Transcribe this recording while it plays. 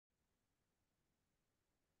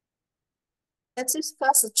Let's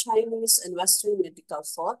discuss the Chinese and Western medical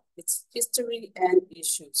thought, its history and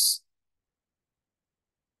issues.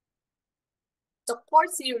 The core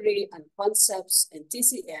theory and concepts in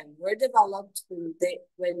TCM were developed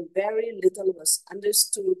when very little was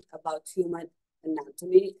understood about human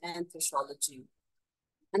anatomy and physiology.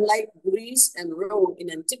 Unlike Greece and Rome in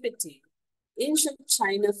antiquity, ancient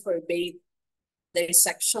China forbade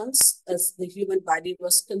dissections as the human body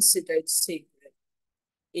was considered sacred.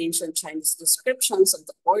 Ancient Chinese descriptions of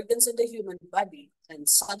the organs in the human body and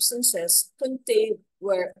substances contained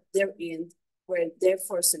were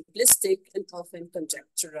therefore simplistic and often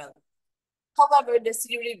conjectural. However, the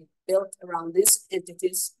theory built around these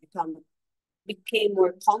entities became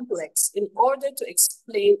more complex in order to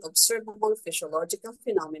explain observable physiological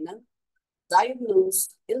phenomena,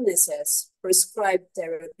 diagnose illnesses, prescribe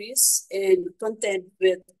therapies, and contend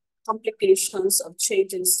with complications of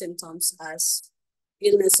changing symptoms as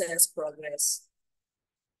illnesses progress.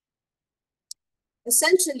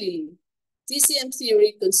 Essentially, TCM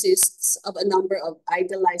theory consists of a number of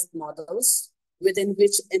idealized models within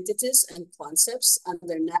which entities and concepts and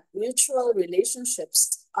their mutual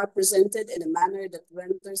relationships are presented in a manner that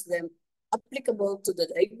renders them applicable to the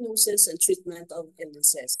diagnosis and treatment of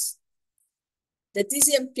illnesses. The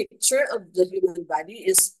TCM picture of the human body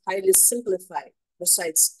is highly simplified.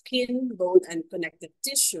 Besides skin, bone, and connective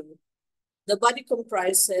tissue, the body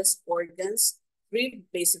comprises organs, three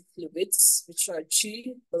basic fluids, which are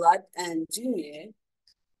qi, blood, and jingye,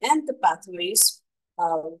 and the pathways,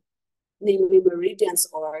 namely meridians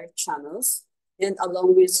or channels, and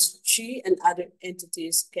along which qi and other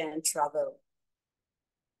entities can travel.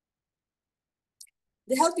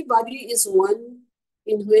 The healthy body is one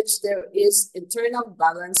in which there is internal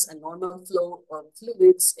balance and normal flow of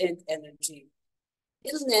fluids and energy.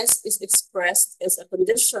 Illness is expressed as a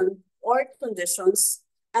condition or conditions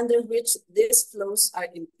under which these flows are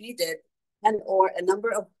impeded and or a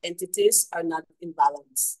number of entities are not in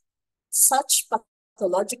balance. Such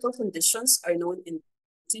pathological conditions are known in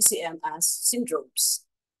TCM as syndromes.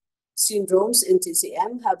 Syndromes in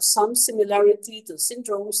TCM have some similarity to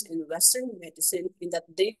syndromes in Western medicine in that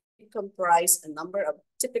they comprise a number of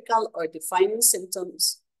typical or defining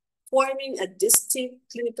symptoms, forming a distinct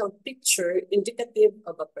clinical picture indicative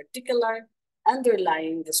of a particular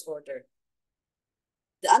underlying disorder.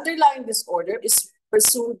 The underlying disorder is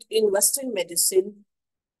presumed in Western medicine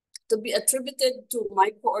to be attributed to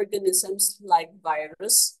microorganisms like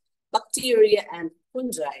virus, bacteria, and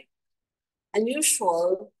fungi.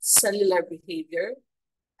 Unusual cellular behavior,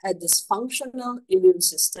 a dysfunctional immune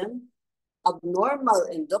system, abnormal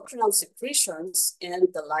endocrinal secretions, and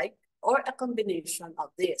the like, or a combination of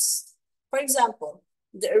this. For example,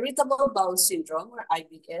 the irritable bowel syndrome, or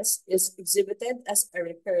IBS, is exhibited as a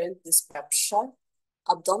recurrent dyspepsia,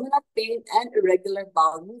 abdominal pain, and irregular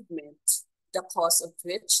bowel movement, the cause of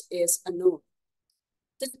which is unknown.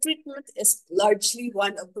 The treatment is largely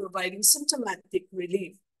one of providing symptomatic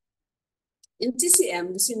relief. In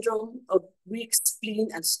TCM, the syndrome of weak spleen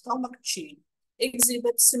and stomach chi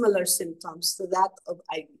exhibits similar symptoms to that of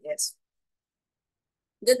IBS.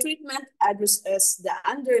 The treatment addresses the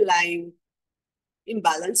underlying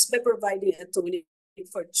imbalance by providing a tonic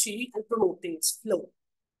for chi and promoting its flow.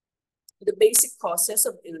 The basic causes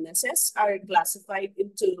of illnesses are classified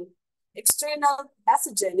into external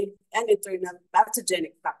pathogenic and internal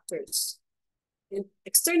pathogenic factors.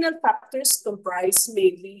 External factors comprise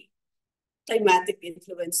mainly climatic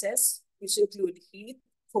influences, which include heat,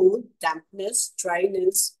 cold, dampness,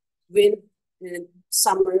 dryness, wind, and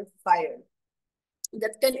summer fire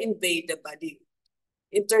that can invade the body.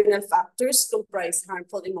 Internal factors comprise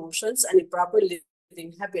harmful emotions and improper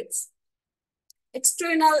living habits.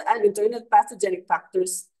 External and internal pathogenic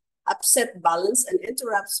factors upset balance and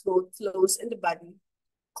interrupts both flows in the body,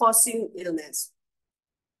 causing illness.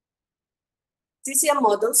 TCM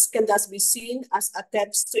models can thus be seen as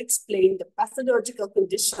attempts to explain the pathological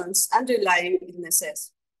conditions underlying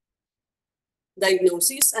illnesses.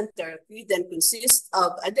 Diagnosis and therapy then consist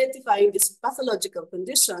of identifying these pathological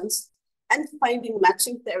conditions and finding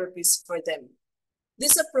matching therapies for them.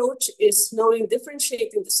 This approach is knowing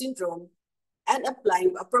differentiating the syndrome and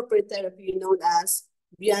applying appropriate therapy known as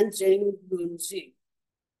Bianjing Bunji.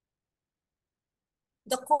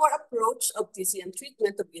 The core approach of TCM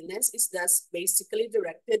treatment of illness is thus basically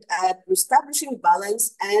directed at reestablishing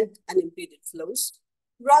balance and unimpeded flows,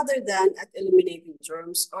 rather than at eliminating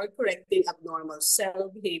germs or correcting abnormal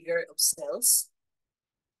cell behavior of cells,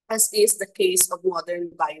 as is the case of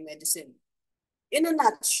modern biomedicine. In a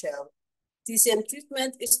nutshell, TCM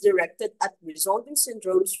treatment is directed at resolving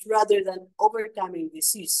syndromes rather than overcoming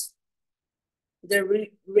disease. The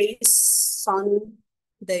raison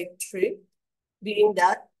d'etre being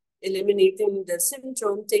that eliminating the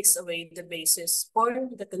symptom takes away the basis for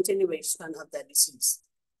the continuation of the disease.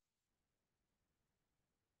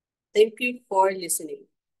 Thank you for listening.